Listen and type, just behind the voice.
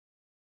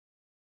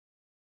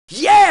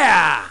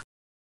Yeah!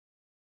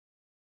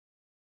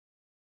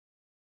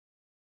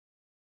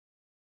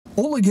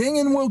 Hola gang,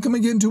 and welcome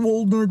again to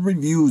Old Nerd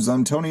Reviews.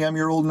 I'm Tony, I'm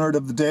your old nerd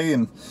of the day,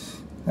 and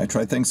I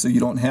try things so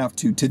you don't have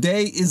to.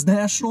 Today is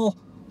National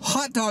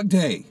Hot Dog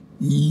Day.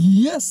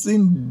 Yes,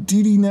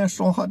 indeedy,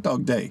 National Hot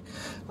Dog Day.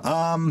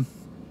 I'm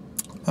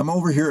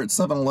over here at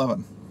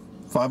 7-Eleven,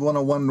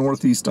 5101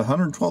 Northeast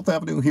 112th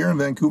Avenue here in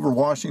Vancouver,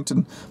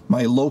 Washington,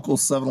 my local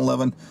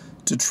 7-Eleven,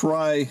 to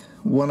try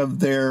one of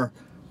their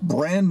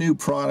brand new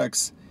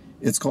products.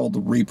 It's called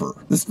the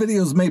Reaper. This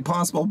video is made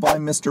possible by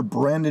Mr.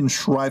 Brandon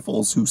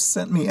Schreifels, who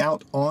sent me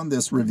out on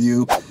this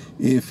review.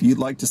 If you'd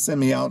like to send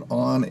me out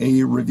on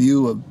a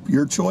review of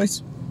your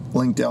choice,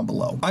 link down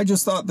below. I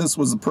just thought this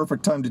was the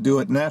perfect time to do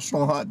it.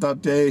 National Hot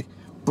Dog Day,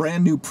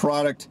 brand new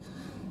product,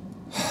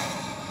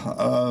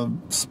 a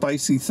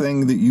spicy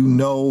thing that you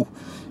know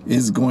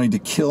is going to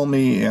kill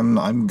me, and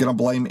I'm gonna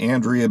blame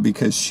Andrea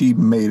because she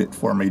made it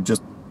for me.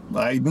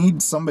 I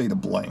need somebody to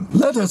blame.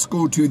 Let us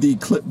go to the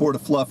clipboard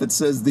of fluff. It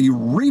says the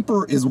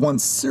Reaper is one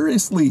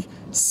seriously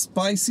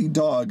spicy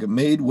dog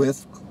made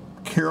with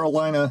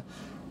Carolina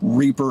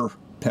Reaper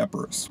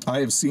peppers. I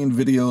have seen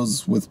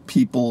videos with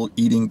people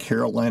eating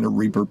Carolina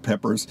Reaper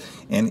peppers,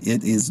 and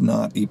it is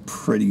not a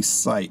pretty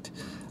sight.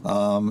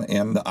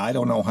 And I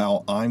don't know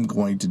how I'm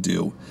going to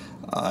do.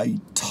 I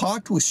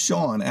talked with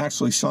Sean.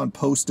 Actually, Sean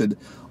posted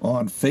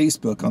on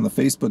Facebook, on the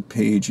Facebook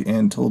page,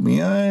 and told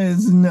me,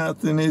 it's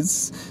nothing,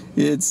 it's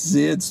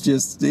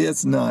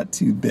not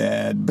too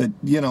bad. But,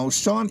 you know,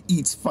 Sean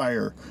eats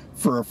fire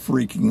for a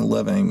freaking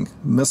living.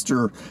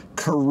 Mr.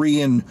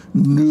 Korean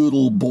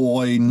noodle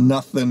boy,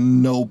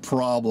 nothing, no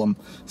problem.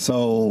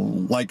 So,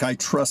 like, I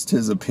trust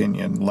his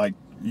opinion. Like,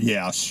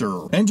 yeah,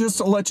 sure. And just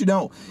to let you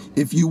know,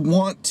 if you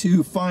want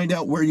to find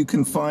out where you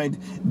can find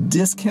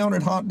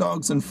discounted hot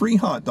dogs and free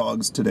hot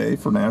dogs today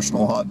for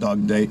National Hot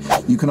Dog Day,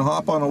 you can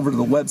hop on over to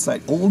the website,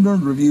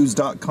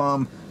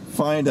 oldnerdreviews.com,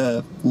 find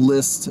a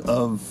list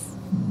of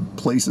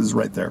places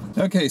right there.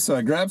 Okay, so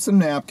I grabbed some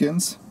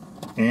napkins,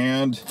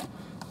 and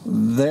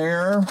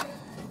there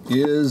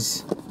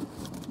is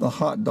the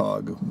hot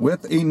dog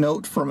with a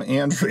note from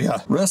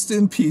Andrea. Rest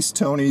in peace,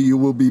 Tony, you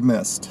will be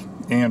missed.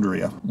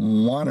 Andrea.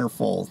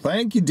 Wonderful.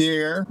 Thank you,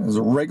 dear. It's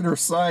a regular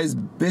size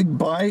big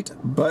bite,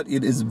 but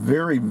it is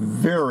very,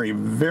 very,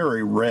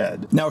 very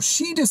red. Now,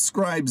 she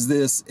describes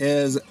this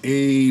as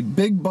a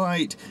big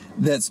bite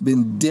that's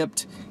been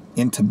dipped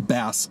in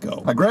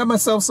Tabasco. I grabbed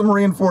myself some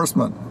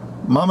reinforcement.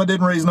 Mama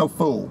didn't raise no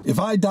fool. If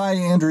I die,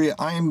 Andrea,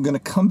 I am going to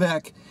come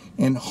back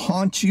and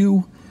haunt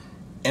you,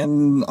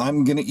 and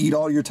I'm going to eat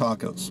all your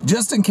tacos.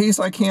 Just in case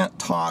I can't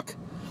talk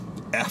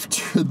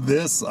after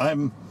this,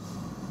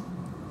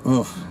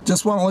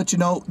 just want to let you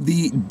know,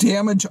 the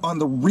damage on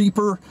the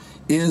Reaper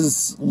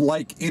is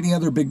like any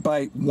other big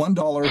bite,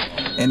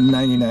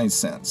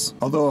 $1.99.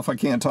 Although if I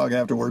can't talk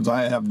afterwards,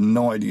 I have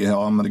no idea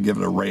how I'm going to give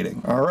it a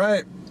rating. All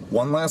right,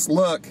 one last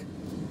look.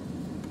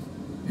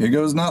 Here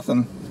goes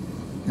nothing.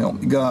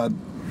 Help me God.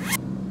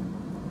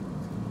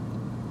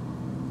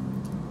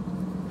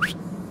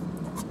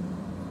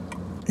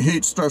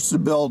 Heat starts to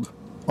build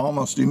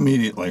almost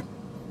immediately.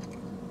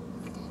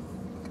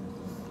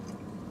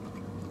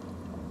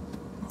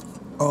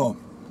 Oh,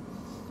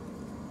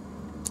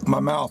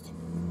 my mouth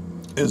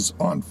is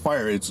on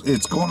fire.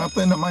 It's going up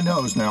into my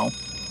nose now.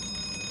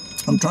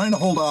 I'm trying to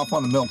hold off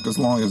on the milk as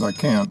long as I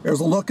can. There's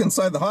a look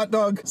inside the hot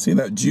dog. See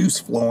that juice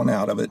flowing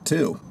out of it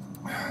too.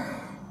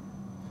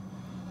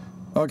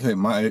 Okay,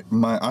 my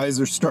eyes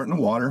are starting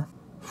to water.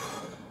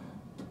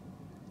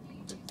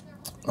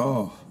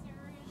 Oh,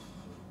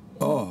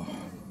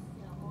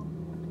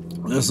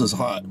 this is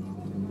hot.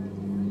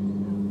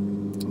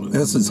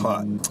 This is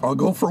hot. I'll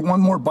go for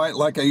one more bite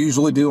like I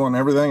usually do on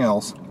everything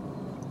else.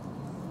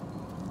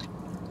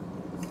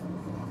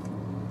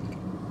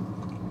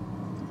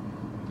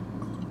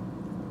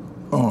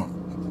 Oh.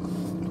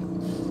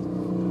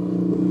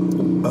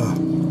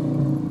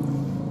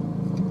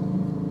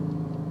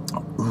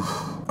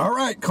 All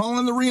right, call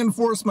in the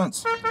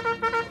reinforcements.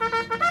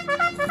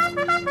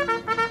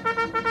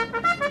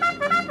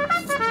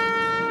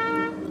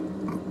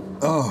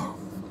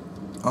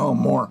 Oh,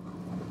 more.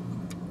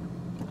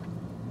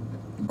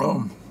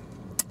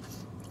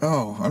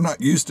 Oh, I'm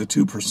not used to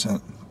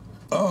 2%.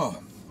 Oh,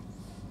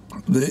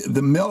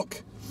 the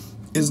milk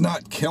is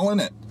not killing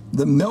it.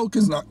 The milk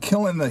is not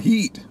killing the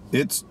heat.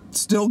 It's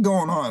still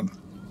going on.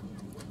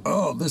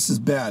 Oh, this is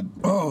bad.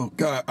 Oh,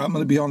 God, I'm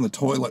going to be on the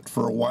toilet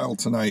for a while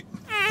tonight.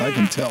 I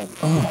can tell.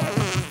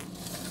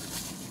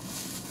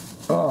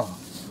 Oh,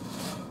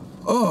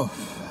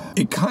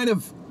 it kind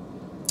of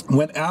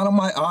went out of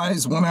my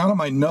eyes, went out of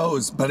my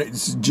nose, but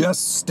it's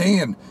just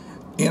staying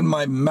in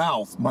my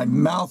mouth. My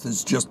mouth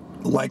is just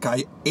like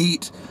I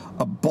ate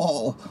a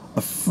ball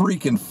of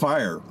freaking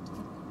fire.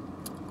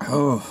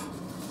 Oh.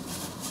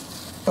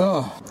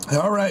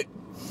 All right.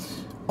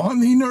 On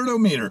the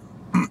nerdometer,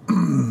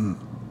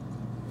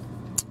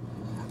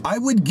 I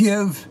would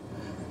give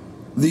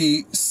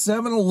the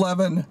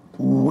 7-Eleven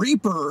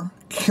Reaper,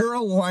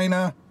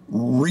 Carolina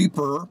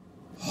Reaper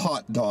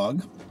hot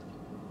dog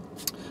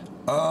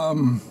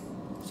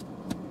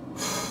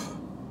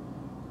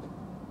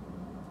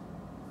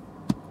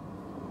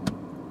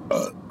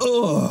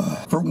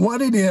For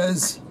what it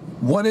is,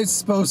 what it's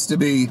supposed to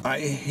be. I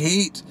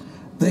hate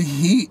the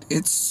heat.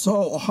 It's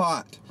so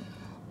hot.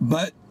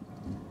 But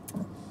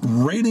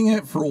rating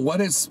it for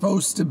what it's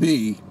supposed to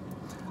be,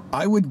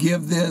 I would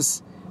give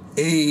this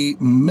a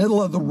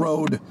middle of the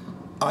road.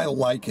 I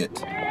like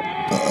it.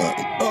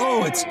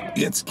 Oh,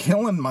 it's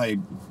killing my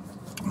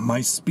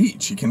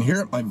speech. You can hear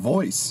it in my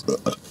voice.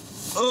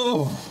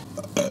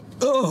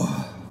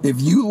 If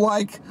you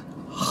like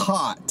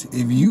hot,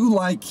 if you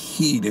like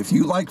heat, if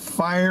you like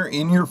fire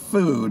in your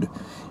food,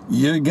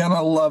 you're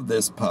gonna love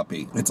this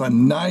puppy. It's a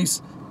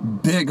nice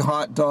big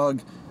hot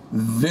dog,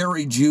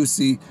 very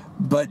juicy,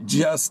 but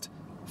just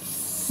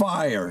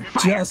fire.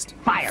 Just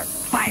fire.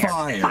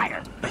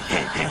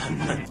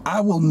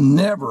 I will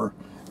never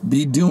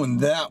be doing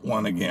that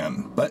one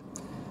again. But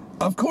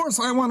of course,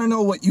 I want to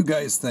know what you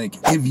guys think.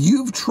 If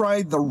you've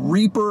tried the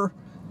Reaper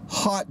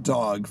hot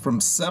dog from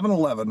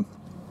 7-Eleven,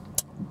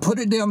 put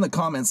it down in the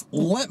comments.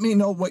 Let me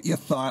know what you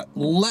thought.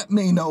 Let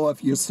me know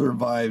if you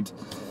survived.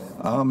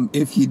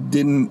 If you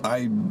didn't,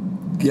 I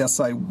guess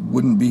I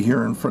wouldn't be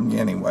hearing from you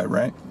anyway,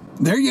 right?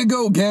 There you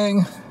go,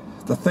 gang.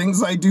 The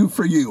things I do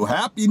for you.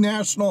 Happy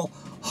National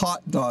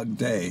Hot Dog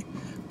Day.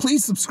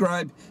 Please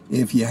subscribe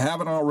if you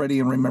haven't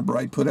already. And remember,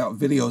 I put out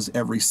videos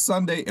every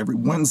Sunday, every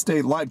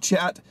Wednesday, live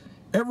chat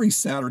every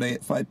Saturday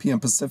at 5 p.m.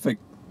 Pacific.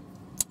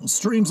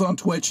 Streams on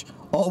Twitch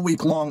all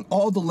week long.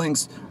 All the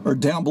links are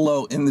down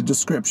below in the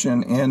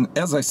description. And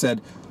as I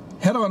said,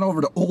 head on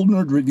over to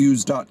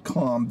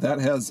oldnerdreviews.com. That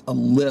has a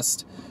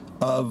list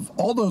of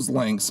all those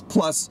links,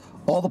 plus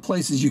all the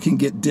places you can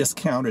get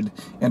discounted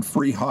and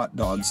free hot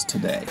dogs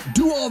today.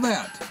 Do all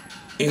that,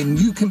 and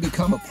you can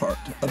become a part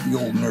of the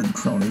Old Nerd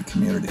Crony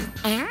community.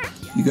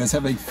 You guys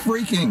have a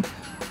freaking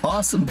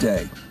awesome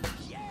day,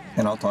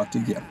 and I'll talk to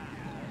you again.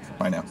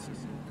 Bye now.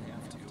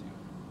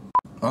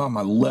 Oh,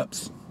 my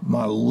lips.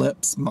 I'm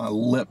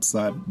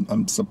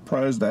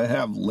surprised I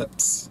have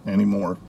lips anymore.